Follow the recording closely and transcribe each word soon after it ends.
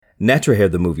Natural Hair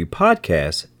the Movie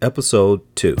Podcast, Episode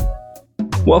 2.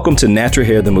 Welcome to Natural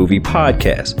Hair the Movie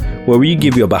Podcast, where we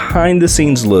give you a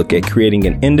behind-the-scenes look at creating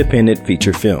an independent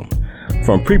feature film.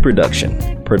 From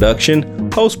pre-production, production,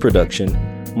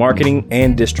 post-production, marketing,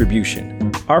 and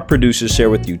distribution, our producers share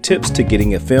with you tips to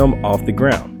getting a film off the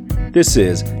ground. This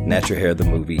is Natural Hair the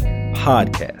Movie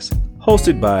Podcast,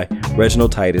 hosted by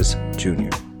Reginald Titus Jr.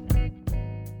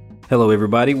 Hello,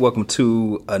 everybody. Welcome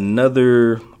to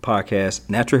another podcast,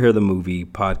 Natural Hair the Movie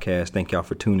Podcast. Thank y'all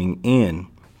for tuning in.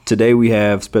 Today we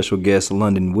have special guest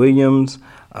London Williams.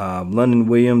 London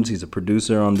Williams, he's a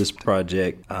producer on this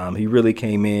project. He really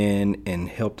came in and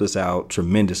helped us out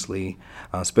tremendously,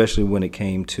 especially when it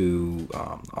came to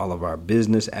all of our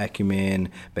business acumen,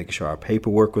 making sure our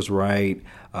paperwork was right,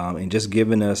 and just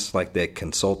giving us like that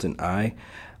consultant eye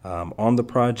on the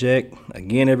project.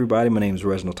 Again, everybody, my name is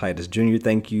Reginald Titus Jr.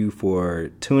 Thank you for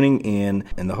tuning in.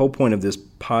 And the whole point of this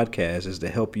podcast is to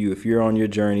help you if you're on your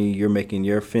journey, you're making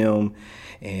your film,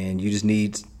 and you just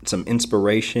need some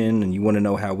inspiration and you want to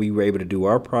know how we were able to do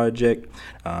our project.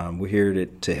 We're here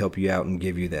to help you out and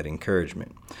give you that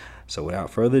encouragement. So without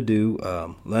further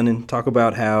ado, London, talk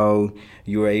about how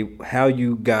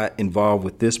you got involved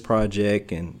with this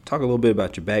project and talk a little bit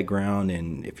about your background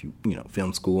and if you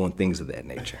film school and things of that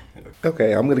nature.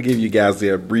 Okay, I'm going to give you guys the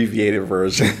abbreviated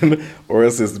version or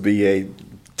else this will be a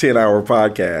 10-hour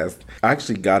podcast. I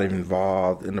actually got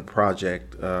involved in the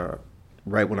project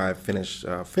right when I finished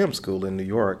film school in New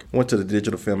York. Went to the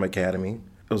Digital Film Academy.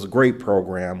 It was a great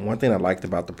program. One thing I liked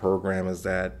about the program is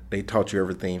that they taught you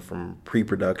everything from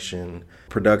pre-production,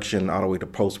 production, all the way to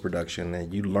post-production.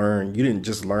 And you didn't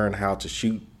just learn how to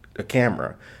shoot a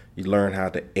camera. You learn how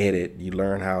to edit. You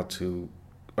learn how to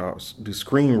do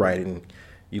screenwriting.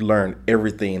 You learn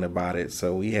everything about it.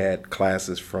 So we had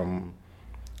classes from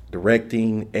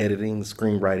directing, editing,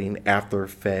 screenwriting, After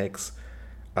Effects,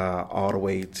 all the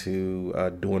way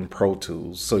to doing Pro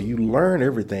Tools. So you learn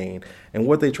everything. And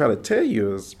what they try to tell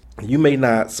you is you may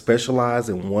not specialize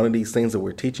in one of these things that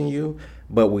we're teaching you,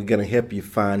 but we're going to help you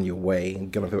find your way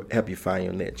and going to help you find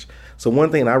your niche. So one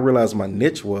thing I realized my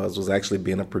niche was actually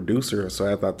being a producer. So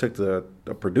after I took the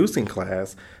producing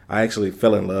class, I actually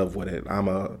fell in love with it.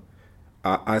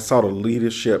 I saw the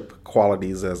leadership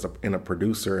qualities in a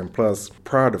producer, and plus,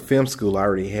 prior to film school, I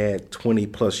already had 20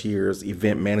 plus years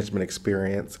event management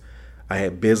experience. I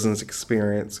had business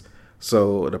experience,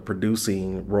 so the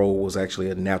producing role was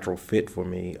actually a natural fit for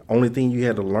me. Only thing you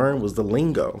had to learn was the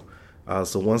lingo.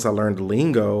 So once I learned the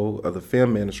lingo of the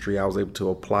film industry, I was able to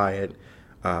apply it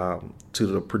to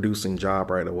the producing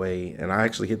job right away, and I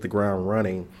actually hit the ground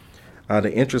running.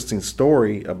 The interesting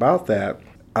story about that,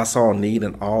 I saw a need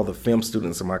in all the film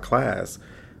students in my class.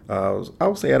 I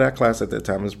would say at that class at that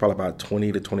time, it was probably about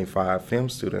 20 to 25 film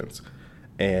students.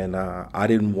 And I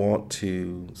didn't want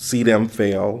to see them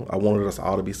fail. I wanted us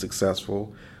all to be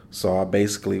successful. So I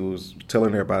basically was telling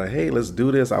everybody, hey, let's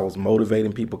do this. I was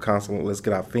motivating people constantly. Let's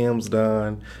get our films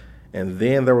done. And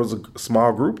then there was a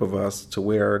small group of us to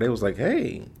where they was like,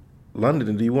 hey,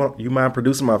 London, you mind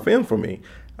producing my film for me?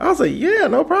 I was like, yeah,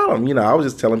 no problem. I was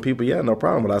just telling people, yeah, no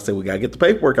problem. But I said, we got to get the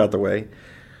paperwork out the way.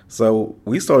 So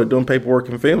we started doing paperwork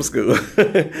in film school.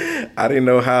 I didn't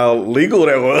know how legal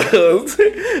that was.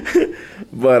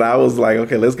 But I was like,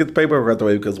 okay, let's get the paperwork out the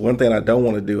way, because one thing I don't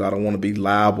want to do, I don't want to be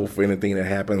liable for anything that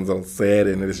happens on set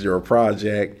and it's your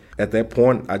project. At that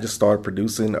point, I just started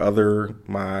producing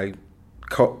my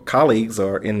colleagues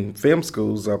or in film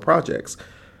schools projects.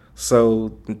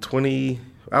 So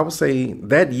I would say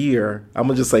that year, I'm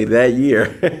going to just say that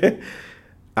year,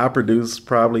 I produced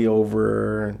probably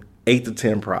over 8 to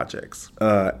 10 projects.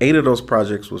 8 of those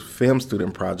projects was film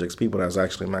student projects, people that was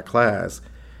actually in my class.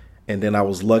 And then I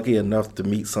was lucky enough to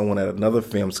meet someone at another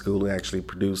film school who actually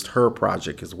produced her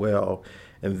project as well.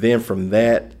 And then from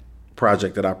that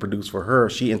project that I produced for her,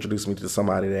 she introduced me to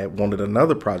somebody that wanted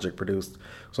another project produced.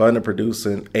 So I ended up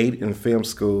producing 8 in film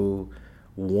school,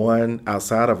 1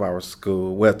 outside of our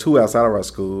school, 2 outside of our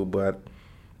school, but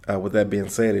with that being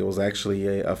said, it was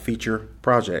actually a feature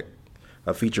project,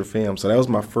 a feature film. So that was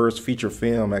my first feature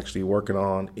film actually working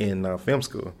on in film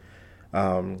school.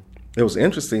 It was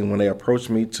interesting when they approached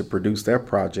me to produce that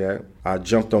project. I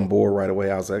jumped on board right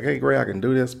away. I was like, hey, great, I can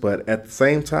do this. But at the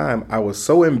same time, I was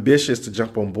so ambitious to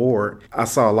jump on board. I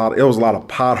saw there was a lot of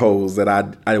potholes that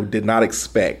I did not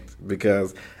expect,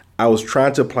 because I was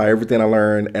trying to apply everything I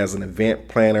learned as an event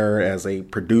planner, as a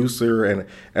producer, and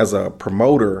as a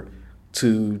promoter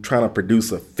to trying to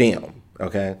produce a film,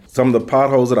 okay? Some of the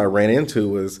potholes that I ran into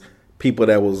was people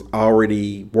that was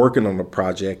already working on the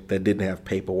project that didn't have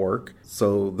paperwork.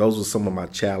 So those were some of my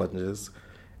challenges.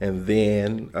 And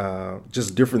then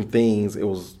just different things. It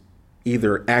was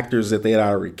either actors that they had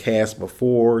already cast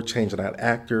before, changing out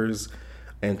actors,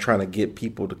 and trying to get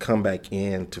people to come back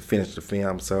in to finish the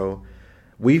film. So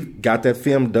we've got that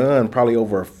film done probably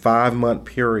over a 5-month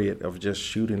period of just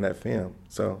shooting that film.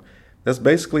 So that's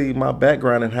basically my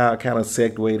background and how I kind of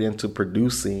segued into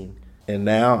producing. And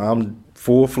now I'm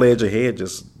full-fledged ahead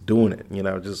just doing it,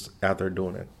 just out there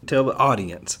doing it. Tell the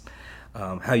audience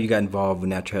how you got involved with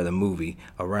Natural Hair the movie,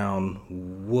 around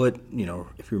what,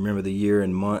 if you remember the year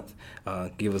and month,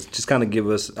 give us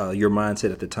your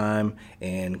mindset at the time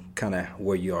and kind of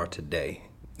where you are today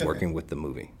working with the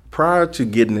movie. Prior to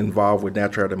getting involved with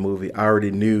Natural Hair the movie, I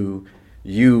already knew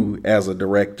you as a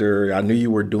director. I knew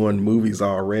you were doing movies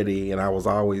already, and I was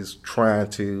always trying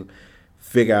to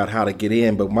figure out how to get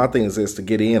in. But my thing is to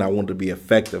get in, I wanted to be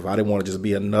effective. I didn't want to just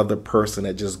be another person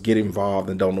that just get involved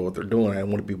and don't know what they're doing. I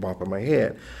didn't want to be bumping my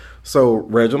head. So,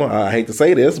 Reginald, I hate to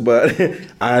say this, but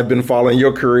I've been following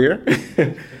your career.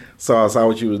 So I saw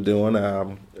what you was doing.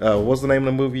 What's the name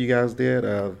of the movie you guys did?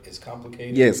 It's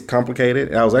Complicated. Yes,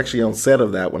 Complicated. I was actually on set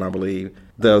of that one, I believe.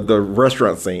 The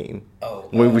restaurant scene. Oh.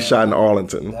 When we shot in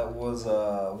Arlington. That was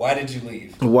Why Did You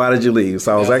Leave? Why Did You Leave?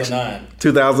 So 2009. I was actually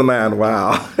 2009.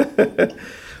 Wow.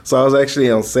 So I was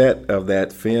actually on set of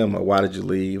that film, Why Did You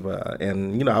Leave?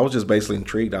 And, I was just basically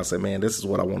intrigued. I said, man, this is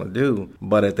what I want to do.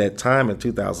 But at that time in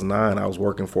 2009, I was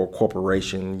working for a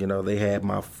corporation. They had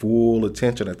my full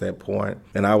attention at that point.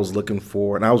 And I was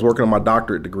and I was working on my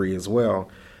doctorate degree as well.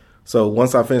 So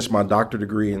once I finished my doctorate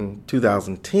degree in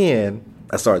 2010,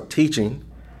 I started teaching.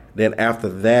 Then after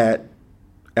that,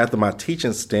 after my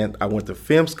teaching stint, I went to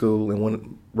film school.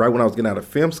 And right when I was getting out of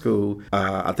film school,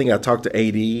 I think I talked to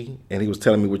AD, and he was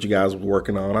telling me what you guys were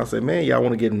working on. I said, man, y'all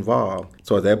want to get involved.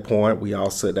 So at that point, we all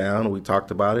sat down and we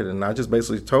talked about it. And I just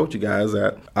basically told you guys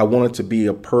that I wanted to be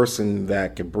a person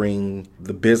that could bring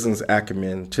the business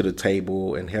acumen to the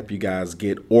table and help you guys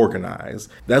get organized.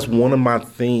 That's one of my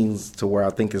things to where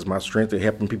I think is my strength, at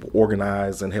helping people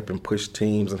organize and helping push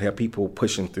teams and help people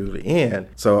pushing through the end.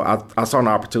 So I saw an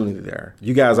opportunity there.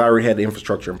 You guys already had the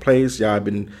infrastructure in place. Y'all have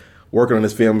been working on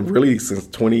this film really since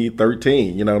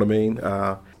 2013, you know what I mean?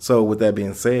 So with that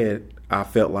being said, I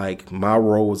felt like my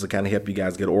role was to kind of help you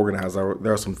guys get organized.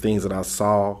 There are some things that I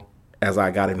saw as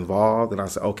I got involved, and I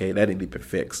said, okay, that needed to be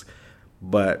fixed.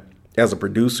 But as a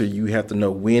producer, you have to know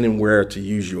when and where to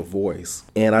use your voice.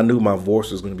 And I knew my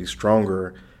voice was going to be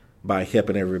stronger by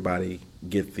helping everybody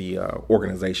get the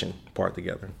organization part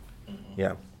together.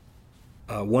 Yeah.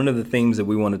 One of the things that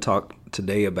we want to talk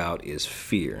today about is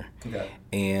fear. Okay.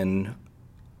 And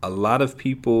a lot of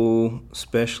people,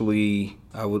 especially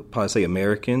I would probably say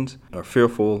Americans, are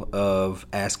fearful of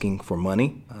asking for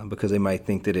money because they might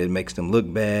think that it makes them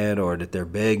look bad or that they're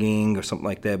begging or something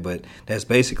like that. But that's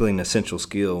basically an essential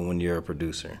skill when you're a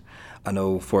producer. I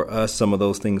know for us, some of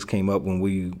those things came up when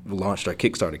we launched our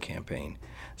Kickstarter campaign.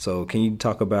 So can you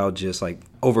talk about just like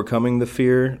overcoming the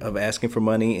fear of asking for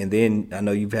money? And then I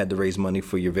know you've had to raise money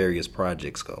for your various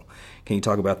projects. So can you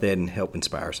talk about that and help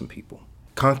inspire some people?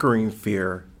 Conquering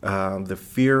fear, the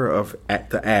fear of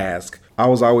the ask. I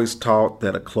was always taught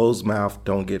that a closed mouth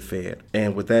don't get fed.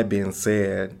 And with that being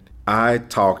said, I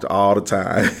talked all the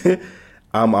time.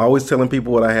 I'm always telling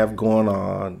people what I have going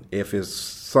on. If it's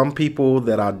some people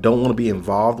that I don't want to be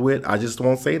involved with, I just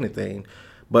won't say anything.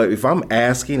 But if I'm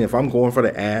asking, if I'm going for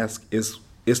the ask, it's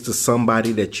to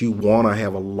somebody that you want to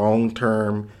have a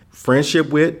long-term friendship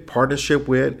with, partnership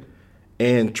with.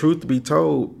 And truth to be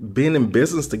told, being in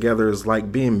business together is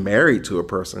like being married to a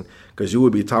person, because you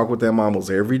would be talking with them almost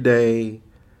every day.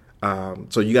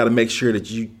 So you got to make sure that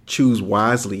you choose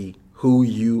wisely who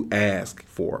you ask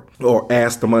for or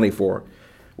ask the money for.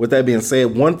 With that being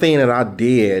said, one thing that I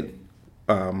did,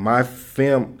 my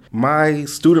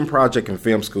student project in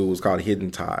film school was called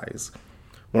Hidden Ties.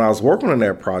 When I was working on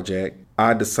that project,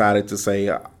 I decided to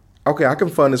say, okay, I can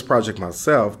fund this project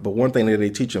myself, but one thing that they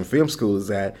teach in film school is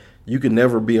that you can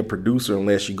never be a producer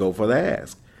unless you go for the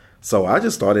ask. So I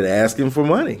just started asking for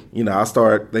money.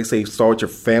 They say start with your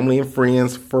family and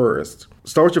friends first.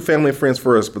 Start with your family and friends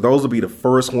first, but those will be the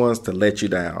first ones to let you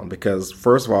down, because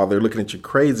first of all, they're looking at you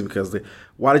crazy because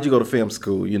why did you go to film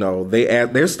school?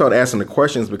 They start asking the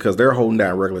questions because they're holding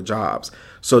down regular jobs.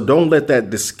 So don't let that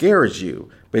discourage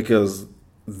you, because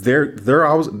they're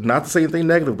always, not to say anything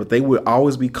negative, but they will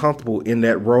always be comfortable in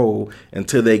that role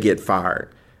until they get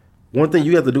fired. One thing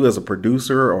you have to do as a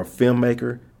producer or a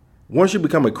filmmaker, once you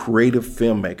become a creative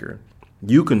filmmaker,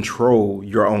 you control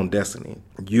your own destiny.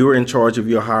 You're in charge of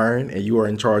your hiring, and you are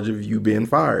in charge of you being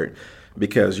fired,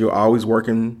 because you're always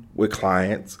working with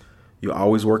clients. You're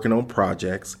always working on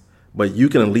projects, but you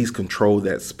can at least control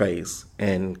that space,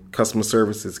 and customer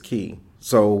service is key.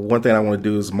 So one thing I want to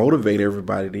do is motivate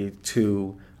everybody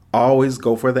to always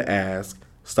go for the ask.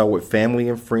 Start with family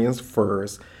and friends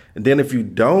first. And then if you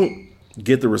don't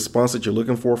get the response that you're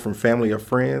looking for from family or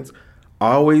friends,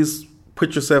 always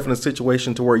put yourself in a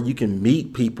situation to where you can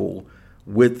meet people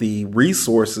with the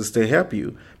resources to help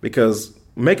you. Because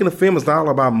making a film is not all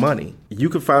about money. You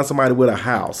can find somebody with a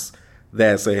house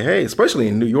that say, hey, especially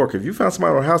in New York, if you found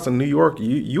somebody with a house in New York,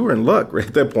 you were in luck right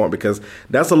at that point, because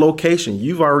that's a location.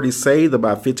 You've already saved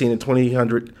about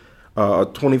 $1,500 to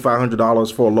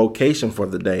 $2,500 for a location for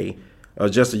the day,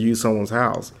 just to use someone's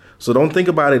house. So don't think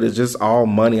about it as just all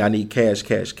money. I need cash,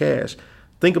 cash, cash.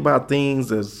 Think about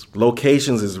things as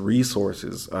locations as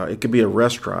resources. It could be a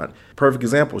restaurant. Perfect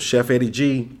example, Chef Eddie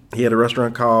G. He had a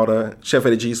restaurant called Chef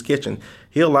Eddie G's Kitchen.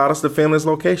 He allowed us to film this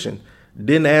location.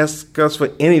 Didn't ask us for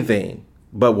anything.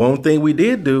 But one thing we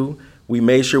did do, we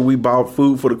made sure we bought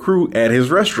food for the crew at his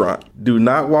restaurant. Do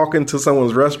not walk into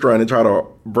someone's restaurant and try to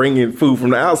bring in food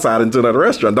from the outside into another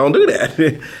restaurant. Don't do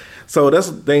that. So that's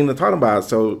the thing to talk about.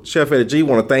 So Chef Eddie G,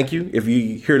 want to thank you. If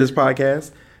you hear this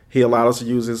podcast, he allowed us to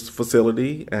use his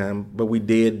facility, but we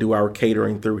did do our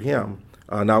catering through him.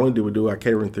 Not only did we do our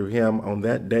catering through him on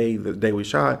that day, the day we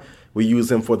shot, we use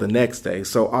them for the next day.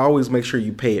 So always make sure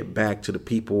you pay it back to the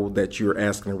people that you're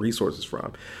asking the resources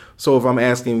from. So if I'm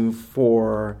asking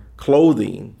for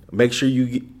clothing, make sure you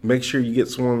get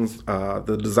someone's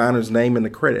the designer's name in the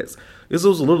credits. It's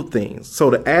those little things. So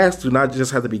the ask do not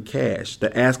just have to be cash.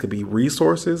 The ask could be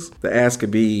resources. The ask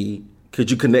could be, could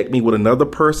you connect me with another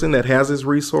person that has this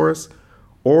resource?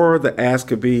 Or the ask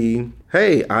could be,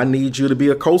 hey, I need you to be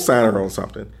a co-signer on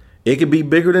something. It could be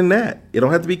bigger than that. It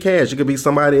don't have to be cash. It could be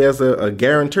somebody as a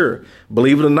guarantor.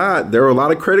 Believe it or not, there are a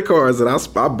lot of credit cards that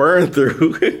I burned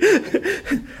through.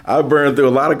 I burned through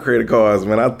a lot of credit cards,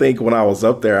 man. I think when I was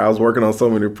up there, I was working on so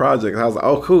many projects. I was like,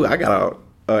 oh, cool, I got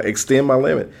to extend my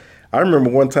limit. I remember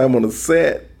one time on the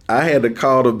set, I had to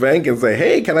call the bank and say,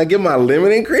 hey, can I get my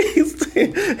limit increased?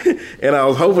 And I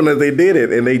was hoping that they did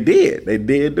it, and they did. They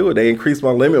did do it. They increased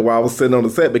my limit while I was sitting on the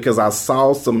set because I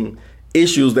saw some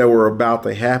issues that were about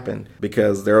to happen,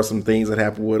 because there are some things that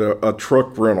happen with a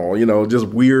truck rental, just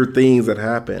weird things that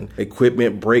happen,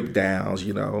 equipment breakdowns,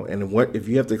 and what if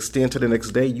you have to extend to the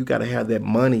next day, you got to have that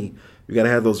money. You got to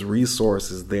have those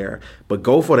resources there. But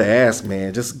go for the ask,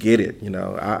 man. Just get it.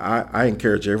 I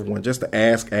encourage everyone just to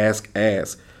ask.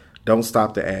 Don't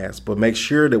stop to ask. But make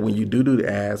sure that when you do the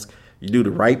ask, you do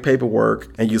the right paperwork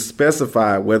and you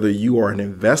specify whether you are an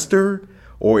investor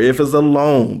or if it's a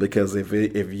loan. Because if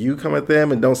you come at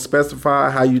them and don't specify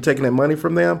how you're taking that money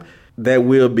from them, that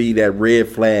will be that red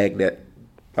flag that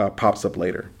pops up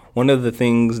later. One of the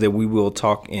things that we will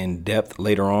talk in depth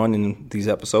later on in these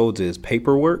episodes is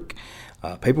paperwork.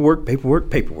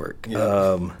 Paperwork.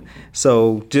 Yeah.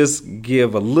 So just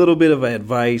give a little bit of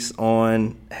advice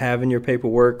on having your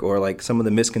paperwork or like some of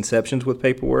the misconceptions with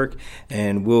paperwork,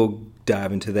 and we'll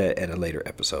dive into that at a later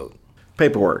episode.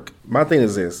 Paperwork. My thing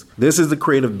is this. This is the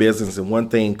creative business, and one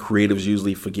thing creatives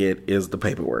usually forget is the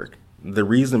paperwork. The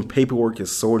reason paperwork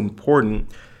is so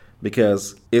important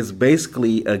because it's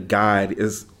basically a guide.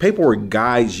 Paperwork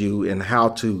guides you in how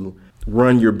to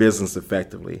run your business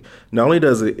effectively. Not only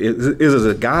does it is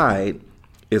a guide,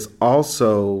 it's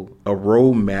also a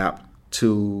roadmap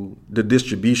to the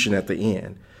distribution at the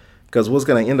end. Because what's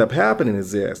going to end up happening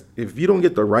is this. If you don't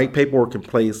get the right paperwork in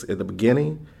place at the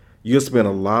beginning, you'll spend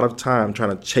a lot of time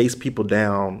trying to chase people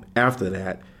down after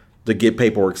that to get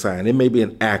paperwork signed. It may be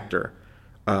an actor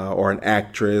or an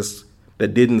actress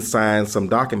that didn't sign some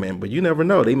document, but you never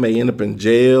know. They may end up in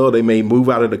jail. They may move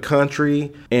out of the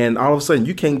country. And all of a sudden,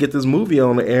 you can't get this movie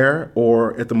on the air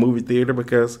or at the movie theater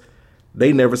because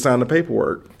they never signed the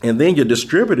paperwork. And then your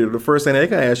distributor, the first thing they're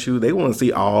going to ask you, they want to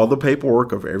see all the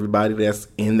paperwork of everybody that's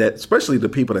in that, especially the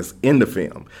people that's in the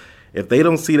film. If they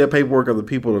don't see that paperwork of the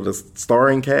people of the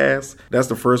starring cast, that's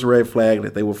the first red flag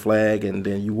that they will flag, and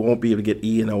then you won't be able to get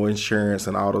E&O insurance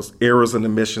and all those errors and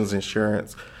omissions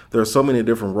insurance. There are so many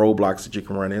different roadblocks that you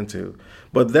can run into.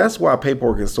 But that's why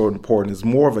paperwork is so important. It's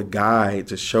more of a guide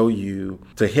to show you,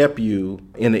 to help you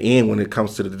in the end when it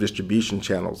comes to the distribution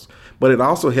channels. But it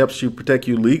also helps you protect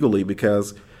you legally,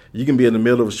 because you can be in the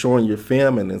middle of showing your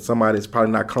film and then somebody's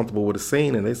probably not comfortable with a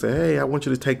scene and they say, hey, I want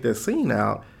you to take that scene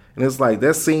out. And it's like,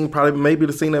 that scene probably may be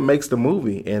the scene that makes the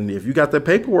movie. And if you got that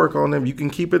paperwork on them, you can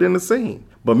keep it in the scene.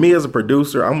 But me as a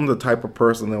producer, I'm the type of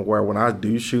person that where when I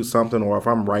do shoot something or if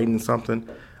I'm writing something,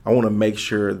 I want to make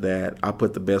sure that I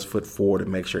put the best foot forward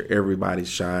and make sure everybody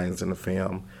shines in the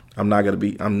film. I'm never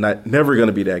going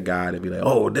to be that guy to be like,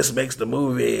 oh, this makes the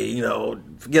movie,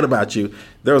 forget about you.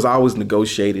 There's always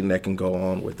negotiating that can go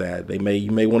on with that. You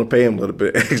may want to pay them a little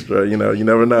bit extra, you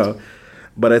never know.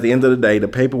 But at the end of the day, the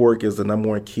paperwork is the number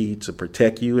one key to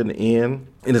protect you in the end.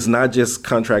 And it's not just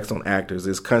contracts on actors.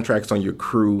 It's contracts on your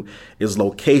crew. It's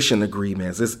location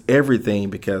agreements. It's everything,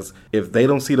 because if they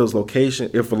don't see those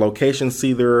locations, if a location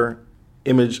see their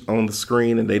image on the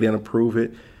screen and they didn't approve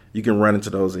it, you can run into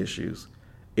those issues.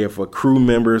 If a crew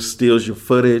member steals your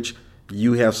footage,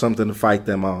 you have something to fight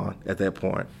them on at that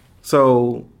point.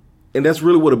 So, and that's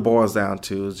really what it boils down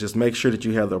to, is just make sure that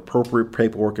you have the appropriate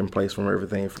paperwork in place from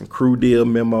everything from crew deal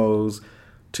memos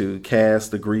to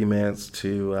cast agreements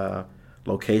to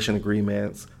location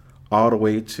agreements, all the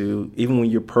way to even when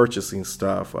you're purchasing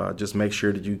stuff, just make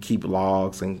sure that you keep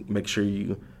logs and make sure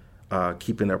you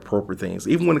keep in the appropriate things.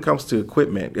 Even when it comes to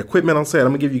equipment on set, I'm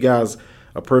going to give you guys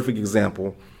a perfect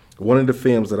example. One of the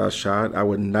films that I shot, I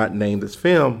would not name this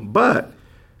film, but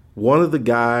one of the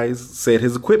guys said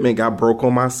his equipment got broke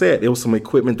on my set. It was some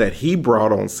equipment that he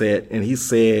brought on set, and he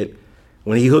said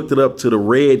when he hooked it up to the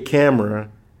red camera,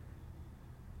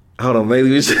 hold on, maybe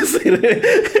we should say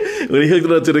that. When he hooked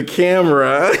it up to the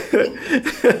camera,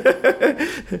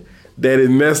 that it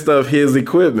messed up his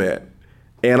equipment.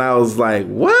 And I was like,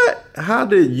 what? How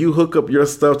did you hook up your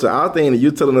stuff to our thing and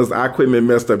you're telling us our equipment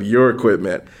messed up your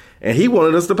equipment? And he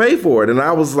wanted us to pay for it. And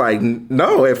I was like,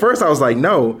 no. At first I was like,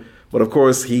 no. But of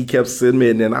course he kept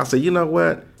submitting. And I said, you know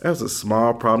what? That was a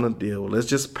small problem to deal with. Let's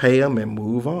just pay him and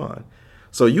move on.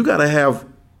 So you got to have,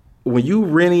 when you're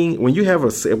running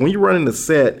the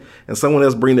set and someone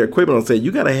else bring their equipment on set,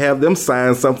 you got to have them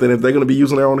sign something if they're going to be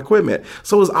using their own equipment.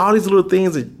 So it's all these little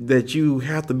things that you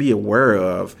have to be aware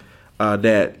of,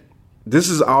 that this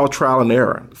is all trial and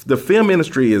error. The film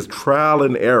industry is trial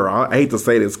and error. I hate to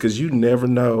say this because you never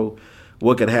know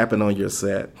what could happen on your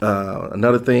set.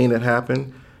 Another thing that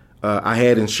happened, I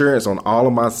had insurance on all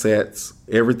of my sets,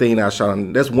 everything I shot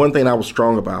on. That's one thing I was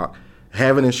strong about,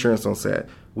 having insurance on set.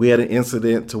 We had an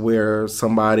incident to where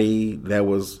somebody that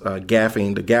was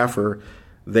gaffing, the gaffer,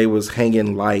 they was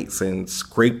hanging lights and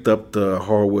scraped up the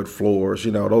hardwood floors,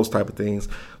 those type of things.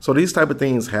 So these type of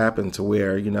things happen to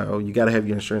where, you got to have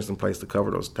your insurance in place to cover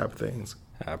those type of things.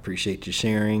 I appreciate you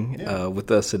sharing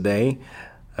with us today.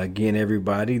 Again,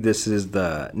 everybody, this is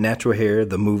the Natural Hair,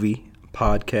 the Movie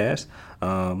podcast.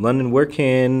 London, where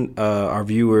can our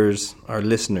viewers, our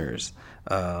listeners,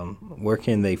 where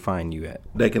can they find you at?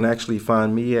 They can actually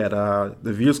find me at,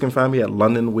 the viewers can find me at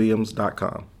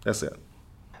londonwilliams.com. That's it.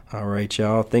 All right,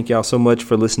 y'all. Thank y'all so much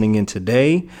for listening in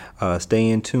today. Stay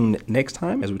in tune next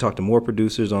time as we talk to more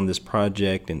producers on this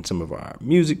project and some of our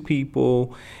music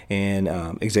people and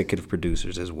executive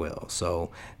producers as well.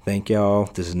 So thank y'all.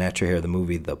 This is Natural Hair, the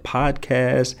Movie, the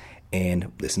podcast,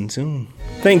 and listen soon.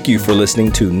 Thank you for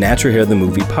listening to Natural Hair, the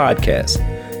Movie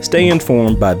podcast. Stay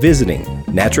informed by visiting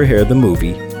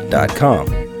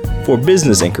naturalhairthemovie.com. For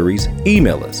business inquiries,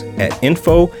 email us at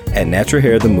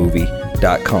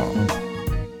info@naturalhairthemovie.com.